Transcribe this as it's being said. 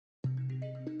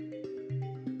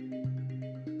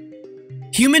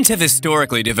Humans have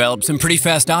historically developed some pretty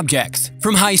fast objects,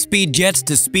 from high-speed jets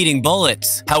to speeding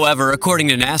bullets. However, according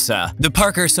to NASA, the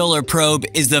Parker Solar Probe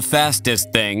is the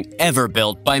fastest thing ever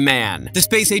built by man. The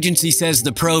space agency says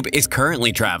the probe is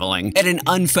currently traveling at an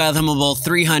unfathomable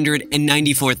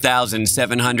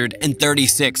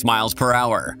 394,736 miles per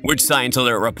hour, which Science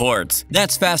Alert reports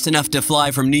that's fast enough to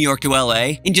fly from New York to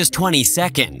LA in just 20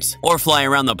 seconds, or fly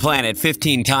around the planet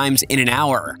 15 times in an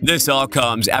hour. This all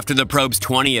comes after the probe's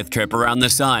 20th trip around the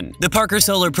sun. The Parker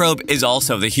Solar Probe is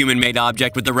also the human-made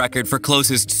object with the record for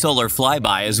closest solar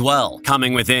flyby as well,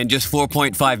 coming within just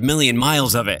 4.5 million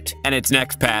miles of it. And its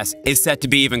next pass is set to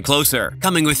be even closer,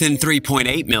 coming within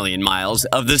 3.8 million miles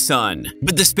of the sun.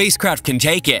 But the spacecraft can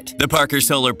take it. The Parker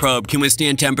Solar Probe can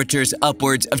withstand temperatures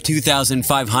upwards of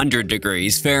 2,500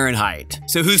 degrees Fahrenheit.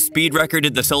 So whose speed record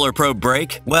did the Solar Probe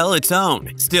break? Well, its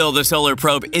own. Still, the Solar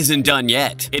Probe isn't done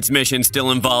yet. Its mission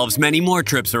still involves many more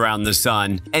trips around the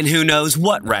sun, and who knows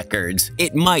what records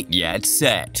it might yet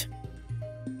set.